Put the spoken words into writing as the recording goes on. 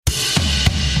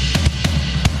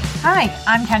Hi,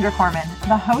 I'm Kendra Corman,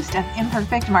 the host of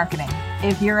Imperfect Marketing.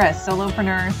 If you're a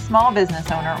solopreneur, small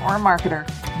business owner, or marketer,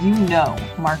 you know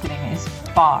marketing is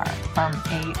far from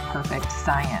a perfect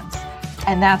science.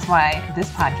 And that's why this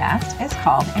podcast is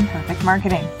called Imperfect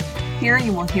Marketing. Here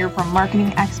you will hear from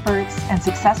marketing experts and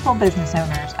successful business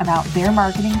owners about their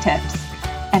marketing tips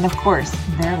and, of course,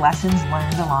 their lessons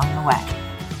learned along the way.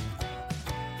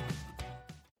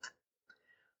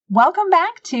 Welcome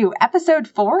back to episode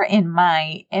 4 in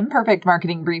my Imperfect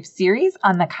Marketing Brief series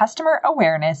on the customer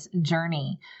awareness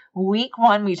journey. Week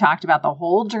 1, we talked about the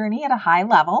whole journey at a high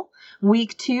level.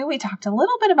 Week 2, we talked a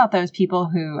little bit about those people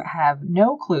who have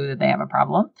no clue that they have a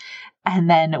problem. And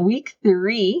then week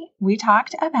 3, we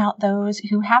talked about those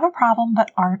who have a problem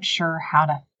but aren't sure how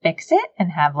to fix it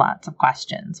and have lots of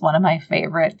questions. One of my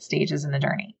favorite stages in the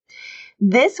journey.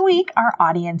 This week, our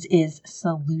audience is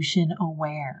solution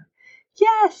aware.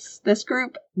 Yes, this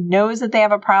group knows that they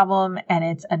have a problem and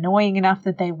it's annoying enough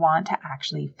that they want to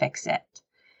actually fix it.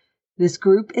 This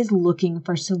group is looking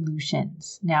for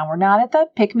solutions. Now, we're not at the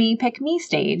pick me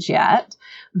stage yet.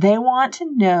 They want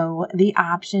to know the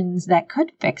options that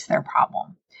could fix their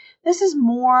problem. This is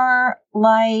more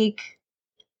like,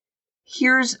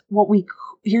 here's what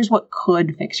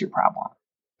could fix your problem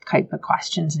type of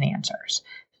questions and answers.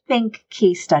 Think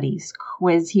case studies.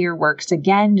 Quiz here works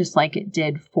again, just like it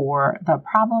did for the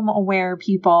problem-aware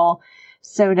people.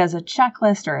 So does a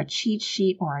checklist or a cheat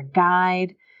sheet or a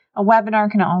guide. A webinar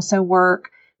can also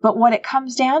work. But what it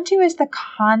comes down to is the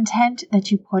content that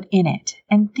you put in it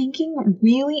and thinking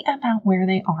really about where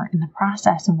they are in the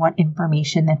process and what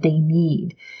information that they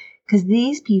need. Because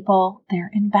these people,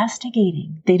 they're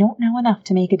investigating. They don't know enough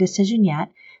to make a decision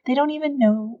yet. They don't even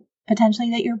know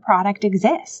potentially that your product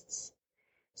exists.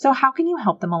 So how can you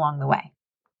help them along the way?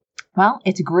 Well,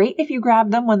 it's great if you grab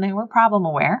them when they were problem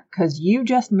aware because you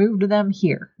just moved them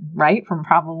here, right? From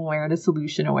problem aware to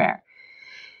solution aware.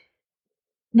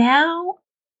 Now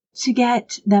to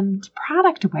get them to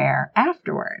product aware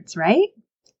afterwards, right?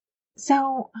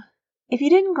 So if you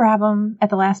didn't grab them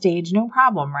at the last stage, no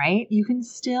problem, right? You can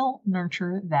still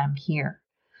nurture them here.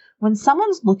 When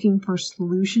someone's looking for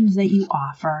solutions that you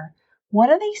offer, what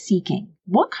are they seeking?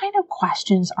 What kind of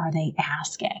questions are they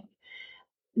asking?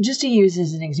 Just to use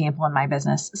as an example in my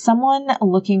business, someone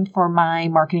looking for my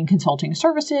marketing consulting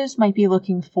services might be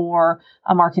looking for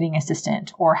a marketing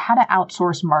assistant or how to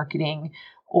outsource marketing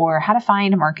or how to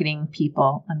find marketing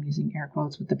people. I'm using air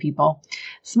quotes with the people.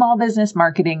 Small business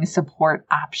marketing support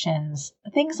options,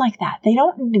 things like that. They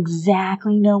don't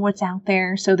exactly know what's out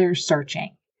there, so they're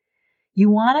searching. You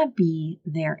want to be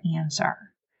their answer.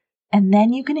 And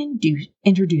then you can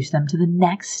introduce them to the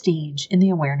next stage in the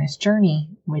awareness journey,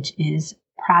 which is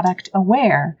product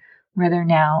aware, where they're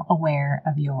now aware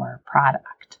of your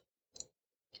product.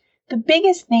 The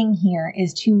biggest thing here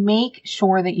is to make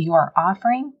sure that you are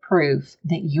offering proof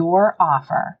that your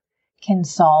offer can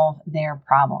solve their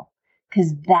problem,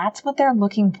 because that's what they're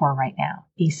looking for right now,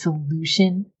 a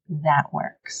solution that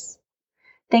works.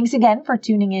 Thanks again for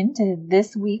tuning in to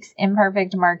this week's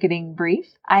Imperfect Marketing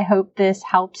Brief. I hope this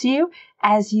helps you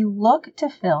as you look to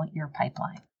fill your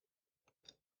pipeline.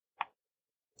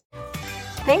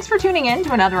 Thanks for tuning in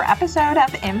to another episode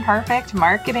of Imperfect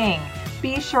Marketing.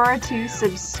 Be sure to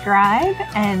subscribe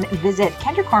and visit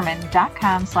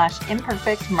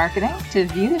kendracorman.com/imperfectmarketing to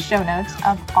view the show notes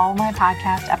of all my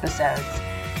podcast episodes.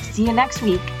 See you next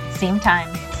week, same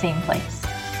time, same place.